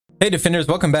Hey Defenders,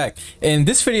 welcome back. In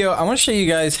this video, I want to show you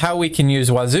guys how we can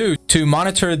use Wazuh to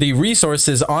monitor the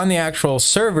resources on the actual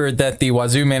server that the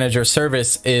Wazuh Manager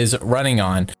service is running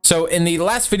on. So in the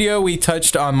last video, we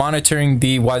touched on monitoring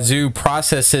the Wazuh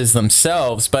processes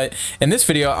themselves, but in this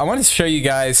video, I want to show you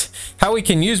guys how we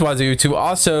can use Wazuh to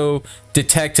also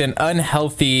detect an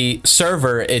unhealthy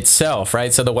server itself,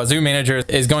 right? So the Wazuh Manager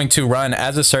is going to run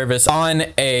as a service on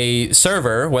a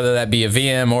server, whether that be a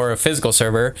VM or a physical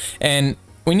server, and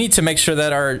we need to make sure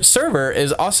that our server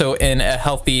is also in a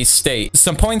healthy state.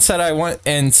 Some points that I want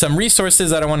and some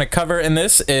resources that I want to cover in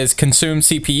this is consume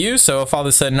CPU. So if all of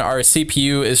a sudden our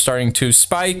CPU is starting to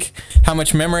spike, how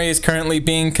much memory is currently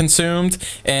being consumed,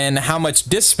 and how much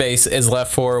disk space is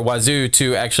left for Wazuh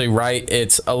to actually write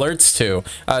its alerts to.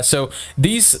 So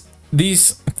these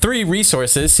three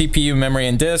resources, CPU, memory,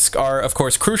 and disk, are of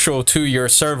course crucial to your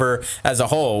server as a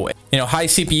whole. You know, high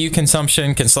CPU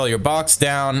consumption can slow your box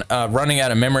down. Running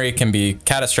out of memory can be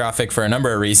catastrophic for a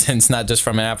number of reasons, not just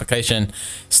from an application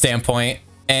standpoint.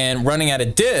 And running out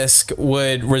of disk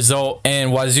would result in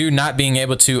Wazuh not being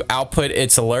able to output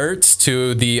its alerts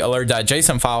to the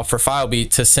alert.json file for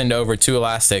FileBeat to send over to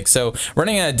Elastic. So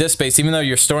running out of disk space, even though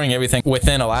you're storing everything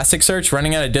within Elasticsearch,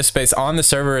 running out of disk space on the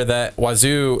server that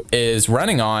Wazuh is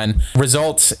running on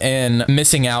results in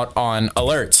missing out on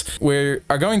alerts. We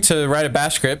are going to write a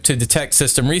bash script to detect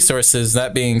system resources,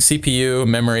 that being CPU,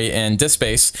 memory, and disk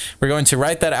space. We're going to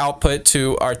write that output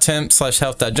to our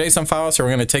temp/health.json file. So we're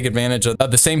going to take advantage of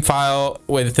the same file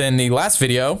within the last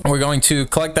video. We're going to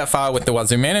collect that file with the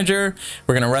Wazuh Manager.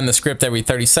 We're going to run the script every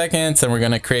 30 seconds, and we're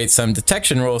going to create some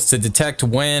detection rules to detect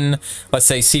when, let's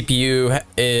say, CPU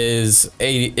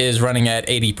is running at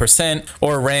 80%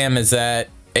 or RAM is at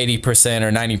 80%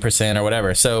 or 90% or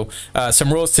whatever. So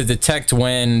some rules to detect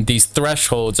when these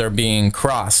thresholds are being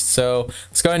crossed. So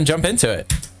let's go ahead and jump into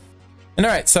it. And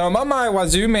all right, so I'm on my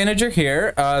Wazuh Manager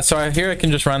here. Here I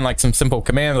can just run like some simple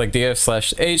commands like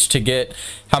df/h to get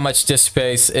how much disk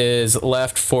space is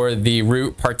left for the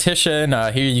root partition.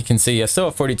 Here you can see I still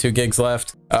have 42 gigs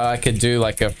left. I could do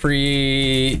like a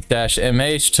free-mh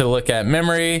to look at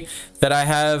memory that I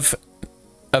have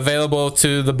available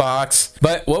to the box.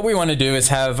 But what we want to do is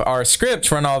have our script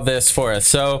run all this for us.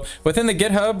 So within the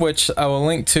GitHub, which I will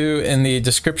link to in the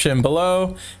description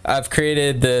below, I've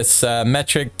created this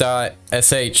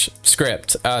metric.sh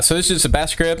script. So this is a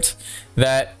bash script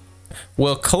that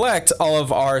will collect all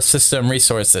of our system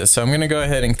resources. So I'm going to go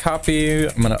ahead and copy.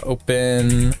 I'm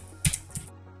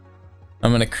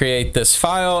going to create this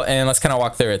file, and let's kind of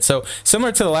walk through it. So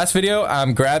similar to the last video,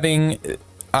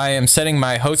 I am setting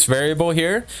my host variable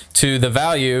here to the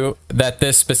value that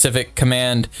this specific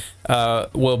command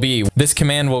will be. This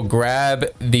command will grab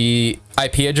the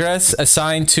IP address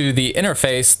assigned to the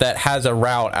interface that has a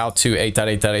route out to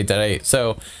 8.8.8.8.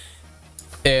 So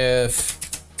if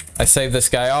I save this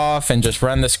guy off and just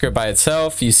run the script by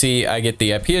itself, you see I get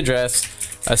the IP address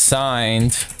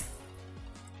assigned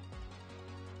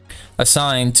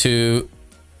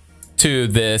to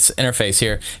this interface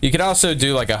here. You could also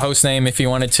do like a host name if you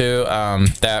wanted to.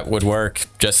 That would work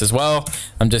just as well.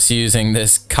 I'm just using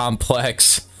this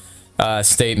complex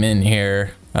statement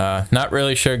here. Not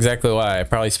really sure exactly why. I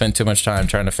probably spent too much time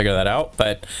trying to figure that out,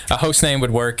 but a host name would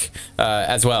work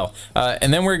as well.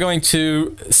 And then we're going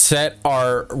to set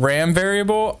our RAM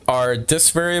variable, our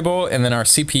disk variable, and then our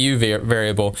CPU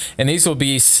variable. And these will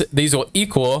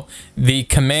equal the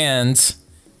commands,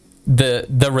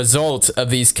 the result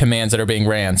of these commands that are being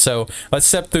ran. So let's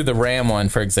step through the RAM one,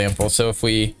 for example. So if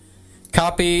we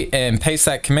copy and paste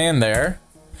that command there,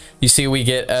 you see we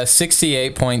get a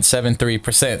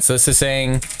 68.73%. So this is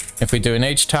saying if we do an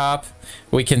htop,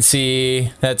 we can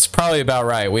see that's probably about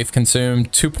right. We've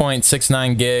consumed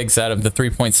 2.69 gigs out of the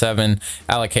 3.7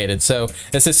 allocated. So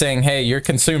this is saying, hey, your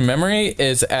consumed memory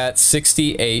is at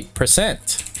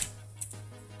 68%.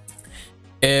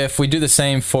 If we do the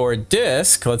same for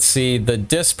disk, let's see the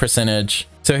disk percentage.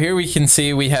 So here we can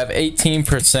see we have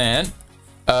 18%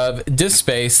 of disk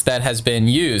space that has been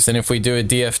used. And if we do a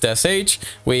df-h,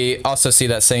 we also see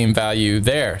that same value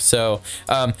there. So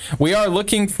we are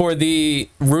looking for the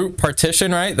root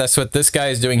partition, right? That's what this guy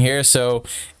is doing here. So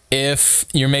if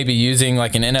you're maybe using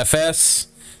like an NFS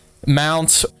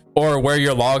mount, or where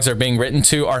your logs are being written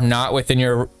to are not within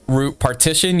your root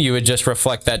partition, you would just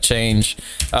reflect that change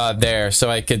there. So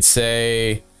I could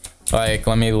say, like,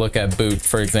 let me look at boot,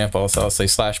 for example. So I'll say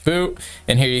 /boot,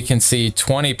 and here you can see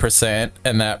 20%,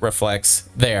 and that reflects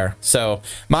there. So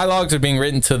my logs are being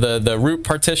written to the root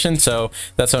partition, so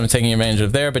that's what I'm taking advantage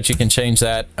of there, but you can change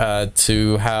that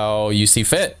to how you see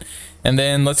fit. And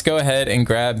then let's go ahead and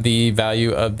grab the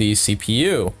value of the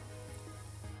CPU.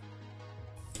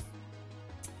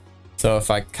 So if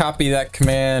I copy that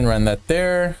command, run that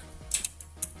there,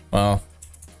 well,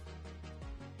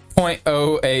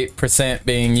 0.08%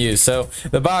 being used. So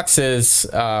the box is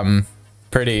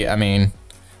pretty, I mean,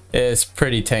 is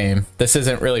pretty tame. This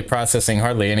isn't really processing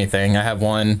hardly anything. I have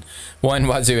one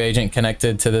Wazuh agent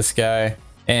connected to this guy,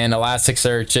 and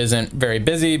Elasticsearch isn't very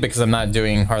busy because I'm not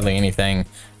doing hardly anything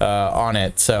on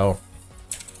it. So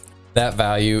that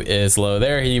value is low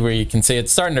there. Where you can see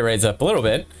it's starting to raise up a little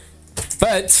bit.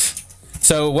 But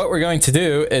so what we're going to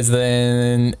do is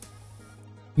then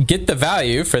get the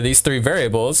value for these three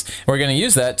variables. We're going to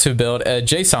use that to build a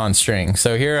JSON string.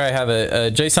 So here I have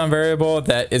a JSON variable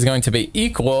that is going to be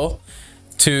equal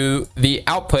to the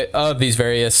output of these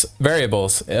various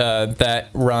variables that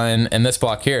run in this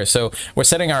block here. So we're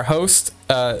setting our host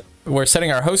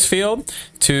field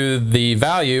to the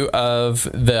value of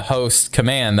the host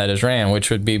command that is ran,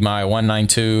 which would be my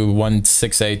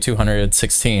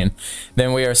 192.168.216.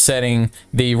 Then we are setting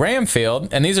the RAM field,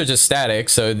 and these are just static,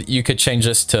 so you could change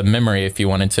this to memory if you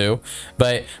wanted to,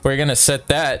 but we're going to set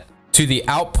that to the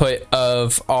output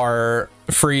of our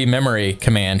free memory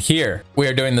command here. We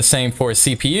are doing the same for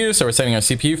CPU, so we're setting our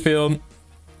CPU field,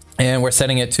 and we're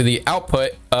setting it to the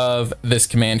output of this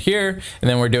command here, and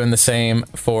then we're doing the same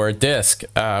for disk,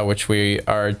 which we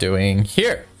are doing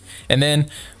here. And then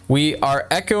we are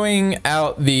echoing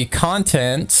out the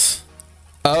content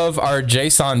of our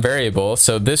JSON variable.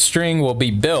 So this string will be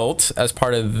built as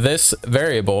part of this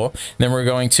variable. And then we're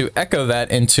going to echo that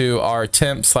into our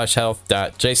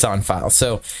temp/health.json file.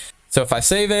 So if I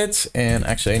save it, and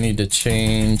actually I need to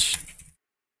change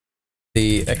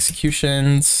the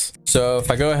executions. So if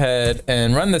I go ahead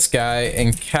and run this guy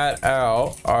and cat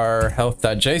out our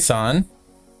health.json,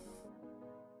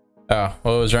 well, it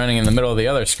was running in the middle of the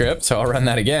other script, so I'll run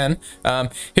that again.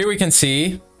 Here we can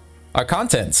see our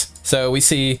contents. So we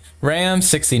see RAM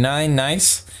 69,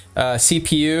 nice.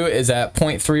 CPU is at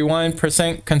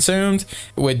 0.31% consumed.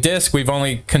 With disk, we've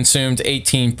only consumed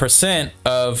 18%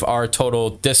 of our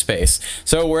total disk space.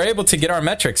 So we're able to get our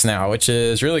metrics now, which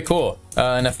is really cool.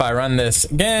 And if I run this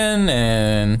again,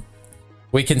 and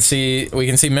we can see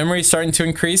memory starting to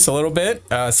increase a little bit.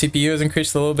 CPU has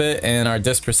increased a little bit, and our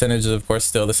disk percentage is of course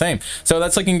still the same. So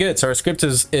that's looking good. So our script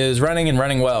is running and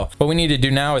running well. What we need to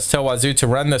do now is tell Wazuh to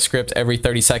run the script every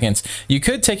 30 seconds. You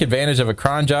could take advantage of a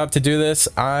cron job to do this.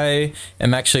 I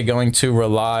am actually going to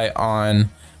rely on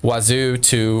Wazuh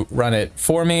to run it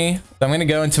for me. So I'm going to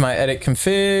go into my edit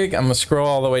config. I'm going to scroll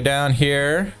all the way down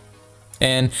here.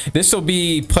 And this will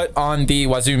be put on the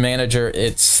Wazuh manager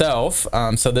itself.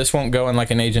 So this won't go in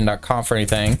like an agent.conf or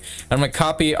anything. I'm going to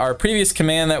copy our previous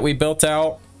command that we built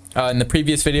out in the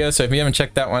previous video. So if you haven't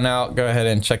checked that one out, go ahead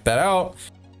and check that out.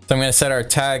 So I'm going to set our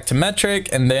tag to metric,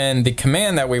 and then the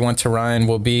command that we want to run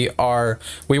will be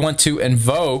we want to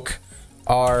invoke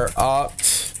our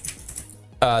opt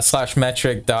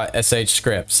 /metric.sh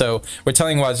script. So we're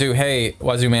telling Wazuh, hey,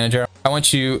 Wazuh manager, I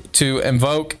want you to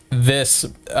invoke this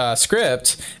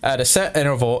script at a set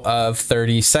interval of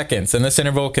 30 seconds. And this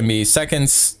interval can be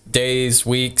seconds, days,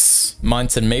 weeks,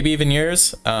 months, and maybe even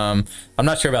years. I'm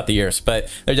not sure about the years, but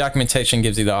their documentation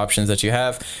gives you the options that you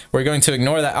have. We're going to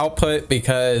ignore the output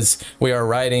because we are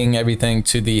writing everything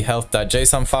to the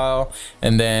health.json file.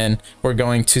 And then we're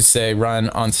going to say run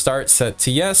on start set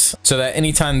to yes, so that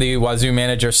anytime the Wazuh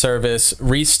manager service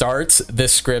restarts,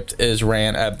 this script is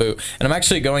ran at boot. And I'm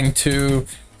actually going to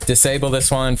disable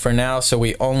this one for now, so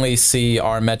we only see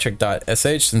our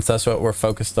metric.sh, since that's what we're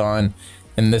focused on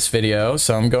in this video.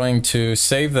 So I'm going to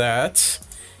save that,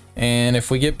 and if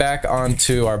we get back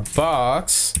onto our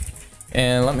box,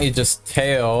 and let me just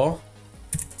tail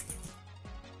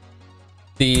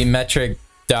the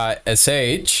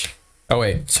metric.sh, oh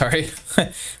wait, sorry,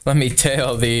 let me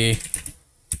tail the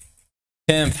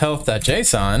temp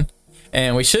health.json,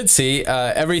 and we should see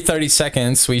every 30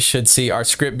 seconds we should see our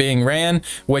script being ran,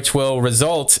 which will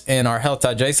result in our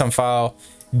health.json file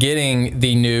getting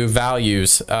the new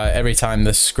values every time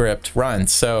the script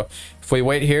runs. So if we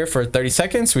wait here for 30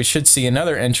 seconds, we should see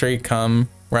another entry come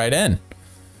right in.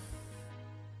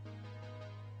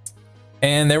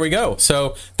 And there we go.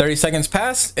 So 30 seconds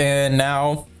passed, and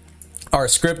now our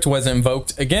script was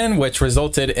invoked again, which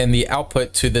resulted in the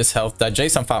output to this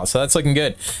health.json file. So that's looking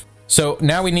good. So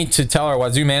now we need to tell our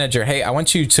Wazuh manager, hey, I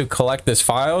want you to collect this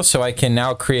file so I can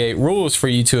now create rules for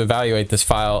you to evaluate this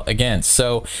file against.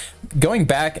 So going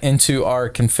back into our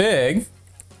config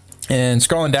and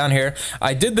scrolling down here,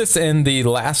 I did this in the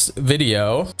last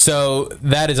video, so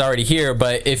that is already here.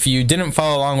 But if you didn't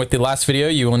follow along with the last video,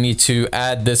 you will need to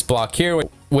add this block here,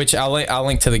 which I'll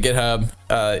link to the GitHub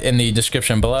in the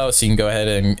description below, so you can go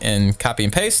ahead and copy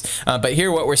and paste. But here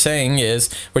what we're saying is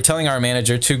we're telling our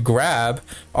manager to grab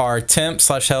our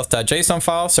temp/health.json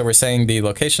file. So we're saying the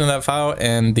location of that file,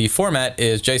 and the format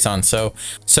is JSON. So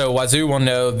Wazuh will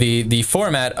know the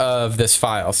format of this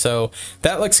file. So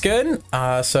that looks good.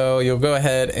 So you'll go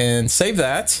ahead and save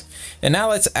that. And now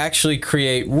let's actually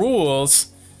create rules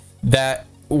that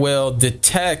will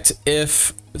detect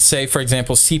if, say, for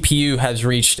example, CPU has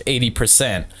reached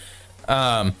 80%.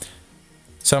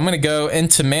 So I'm going to go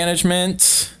into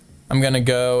management. I'm going to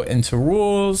go into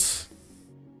rules.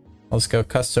 Let's go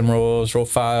custom rules, rule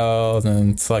files,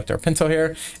 and select our pencil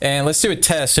here. And let's do a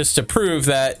test just to prove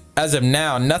that as of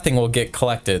now, nothing will get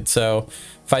collected. So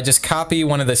if I just copy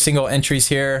one of the single entries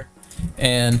here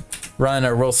and run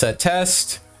a rule set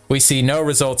test, we see no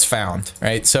results found,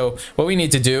 right? So what we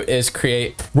need to do is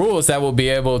create rules that will be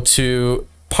able to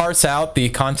parse out the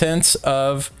contents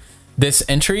of this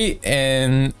entry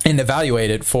and evaluate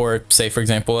it for, say, for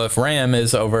example, if RAM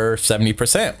is over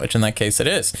 70%, which in that case it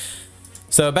is.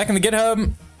 So back in the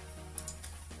GitHub,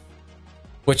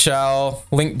 which I'll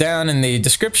link down in the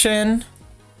description.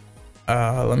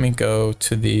 Let me go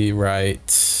to the right,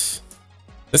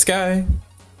 this guy.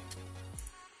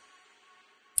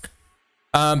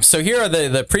 So here are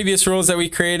the previous rules that we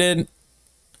created.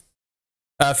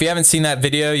 If you haven't seen that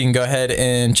video, you can go ahead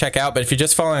and check out. But if you're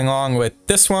just following along with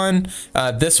this one,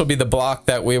 this will be the block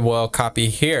that we will copy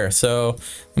here. So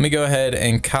let me go ahead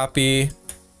and copy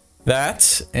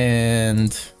that,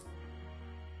 and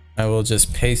I will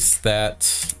just paste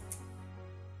that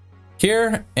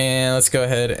here. And let's go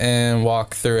ahead and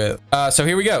walk through it. So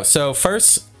here we go. So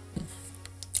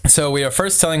we are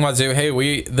first telling Wazuh,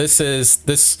 hey,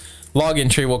 this log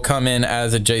entry will come in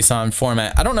as a JSON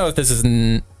format. I don't know if this is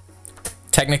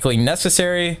technically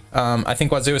necessary. I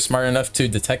think Wazuh is smart enough to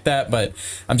detect that, but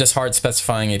I'm just hard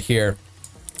specifying it here.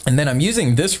 And then I'm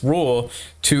using this rule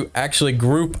to actually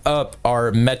group up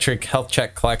our metric health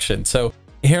check collection. So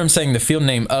here I'm saying the field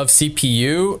name of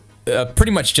CPU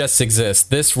pretty much just exists.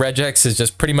 This regex is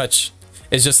just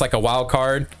just like a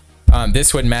wildcard.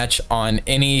 This would match on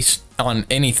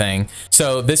anything.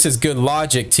 So this is good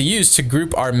logic to use to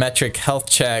group our metric health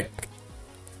check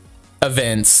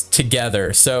events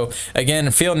together. So again,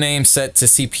 field name set to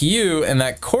CPU, and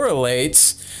that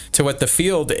correlates to what the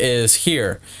field is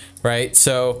here, right?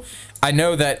 So I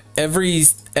know that every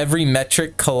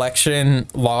metric collection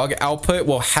log output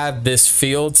will have this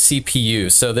field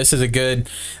CPU. So this is a good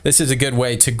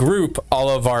way to group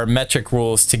all of our metric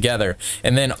rules together.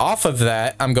 And then off of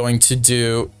that, I'm going to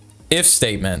do if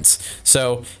statements.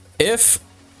 So if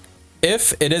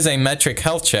it is a metric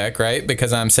health check, right?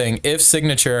 Because I'm saying if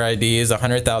signature ID is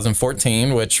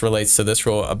 100,014, which relates to this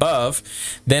rule above,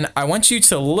 then I want you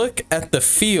to look at the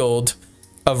field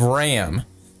of RAM.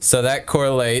 So that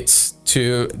correlates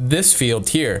to this field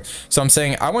here. So I'm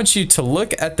saying I want you to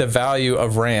look at the value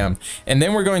of RAM, and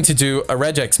then we're going to do a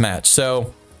regex match.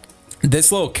 So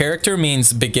this little character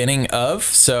means beginning of.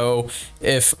 So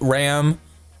if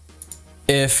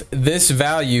this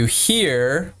value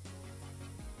here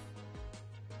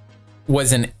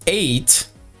was an 8,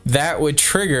 that would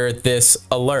trigger this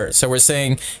alert. So we're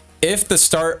saying if the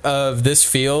start of this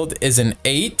field is an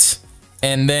 8,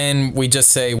 and then we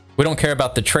just say we don't care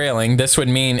about the trailing, this would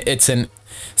mean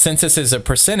since this is a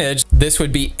percentage, this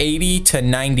would be 80 to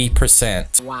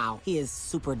 90%. Wow, he is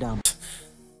super dumb.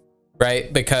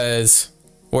 Right? Because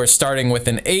we're starting with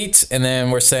an 8, and then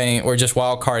we're saying we're just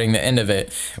wildcarding the end of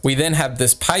it. We then have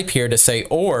this pipe here to say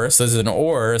or, so this is an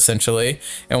or essentially,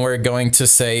 and we're going to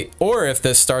say, or if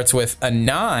this starts with a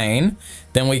 9,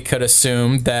 then we could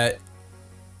assume that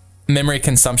memory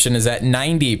consumption is at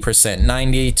 90%,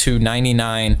 90 to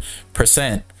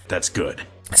 99%. That's good.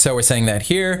 So we're saying that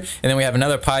here, and then we have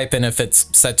another pipe, and if it's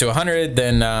set to 100,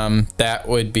 then that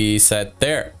would be set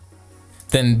there.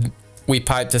 Then we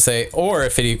pipe to say, or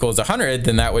if it equals 100,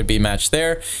 then that would be matched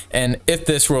there. And if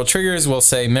this rule triggers, we'll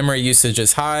say memory usage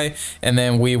is high, and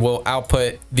then we will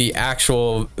output the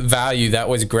actual value that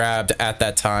was grabbed at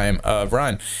that time of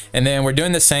run. And then we're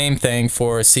doing the same thing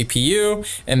for CPU,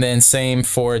 and then same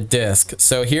for disk.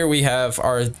 So here we have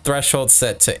our threshold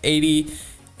set to 80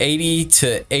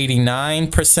 to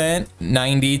 89%,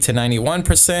 90 to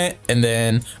 91%, and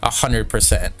then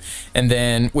 100%. And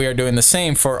then we are doing the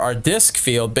same for our disk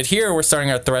field, but here we're starting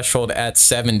our threshold at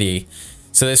 70.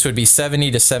 So this would be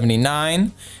 70 to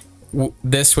 79.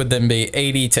 This would then be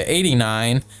 80 to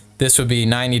 89. This would be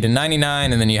 90 to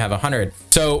 99, and then you have 100.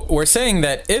 So we're saying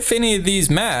that if any of these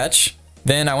match,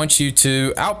 then I want you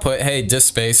to output, hey, disk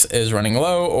space is running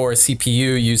low or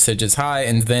CPU usage is high,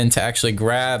 and then to actually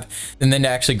grab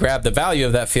the value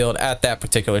of that field at that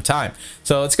particular time.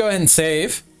 So let's go ahead and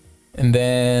save, and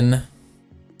then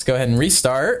let's go ahead and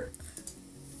restart.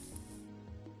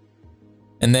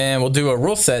 And then we'll do a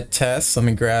rule set test. Let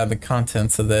me grab the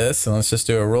contents of this, and let's just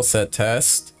do a rule set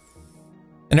test.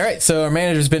 And all right, so our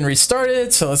manager's been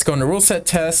restarted. So let's go into rule set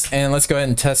test, and let's go ahead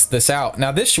and test this out.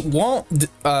 Now this won't,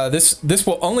 this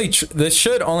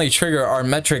should only trigger our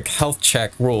metric health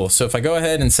check rule. So if I go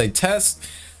ahead and say test,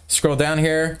 scroll down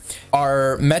here,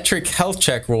 our metric health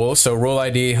check rule, so rule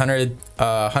ID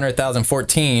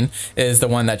 100,014 is the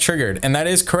one that triggered. And that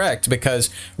is correct because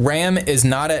RAM is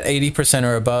not at 80%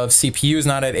 or above, CPU is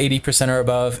not at 80% or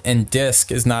above, and disk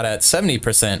is not at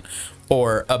 70%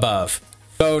 or above.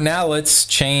 So now let's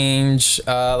change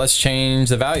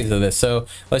the values of this. So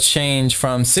let's change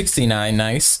from 69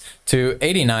 nice to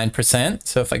 89%.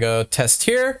 So if I go test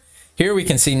here we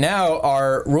can see now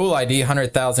our rule ID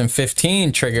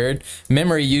 100,015 triggered,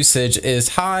 memory usage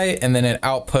is high, and then it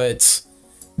outputs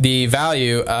the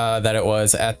value that it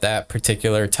was at that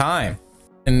particular time.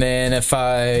 And then if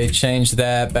I change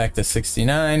that back to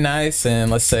 69 nice, and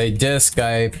let's say disk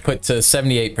I put to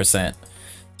 78%.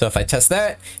 So if I test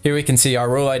that, here we can see our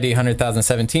rule ID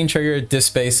 100,017 triggered, disk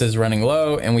space is running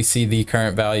low, and we see the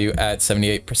current value at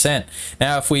 78%.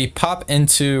 Now, if we pop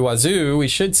into Wazuh, we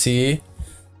should see,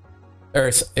 or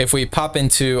if we pop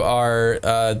into our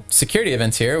security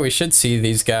events here, we should see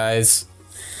these guys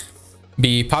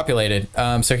be populated.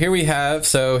 So here we go.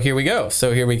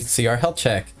 So here we can see our health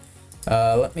check.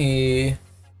 Let me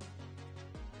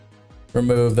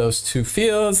remove those two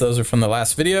fields. Those are from the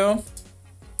last video.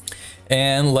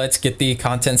 And let's get the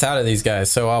contents out of these guys.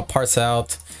 So I'll parse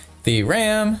out the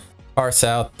RAM, parse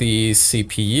out the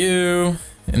CPU,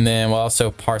 and then we'll also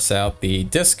parse out the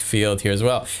disk field here as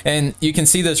well. And you can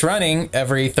see this running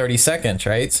every 30 seconds,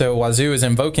 right? So Wazuh is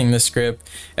invoking this script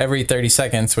every 30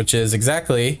 seconds, which is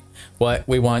exactly what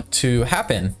we want to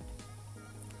happen.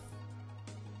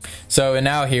 So and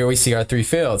now here we see our three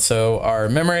fields. So our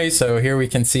memory, so here we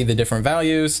can see the different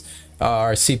values,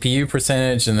 our CPU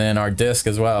percentage, and then our disk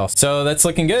as well. So that's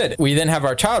looking good. We then have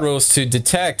our child rules to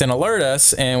detect and alert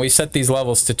us, and we set these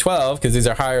levels to 12 because these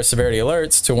are higher severity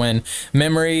alerts to when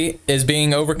memory is being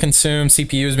overconsumed,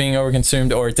 CPU is being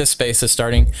overconsumed, or disk space is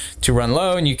starting to run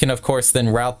low. And you can of course then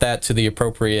route that to the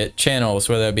appropriate channels,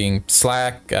 whether it being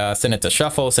Slack, send it to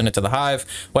Shuffle, send it to the Hive,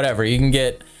 whatever. You can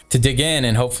get to dig in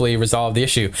and hopefully resolve the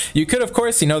issue. You could of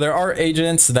course, there are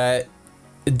agents that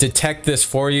detect this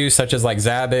for you, such as like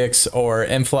Zabbix or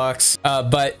Influx,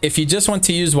 but if you just want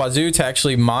to use Wazuh to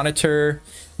actually monitor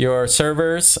your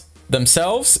servers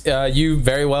themselves, you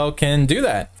very well can do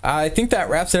that. I think that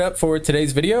wraps it up for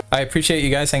today's video. I appreciate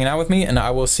you guys hanging out with me, and I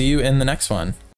will see you in the next one.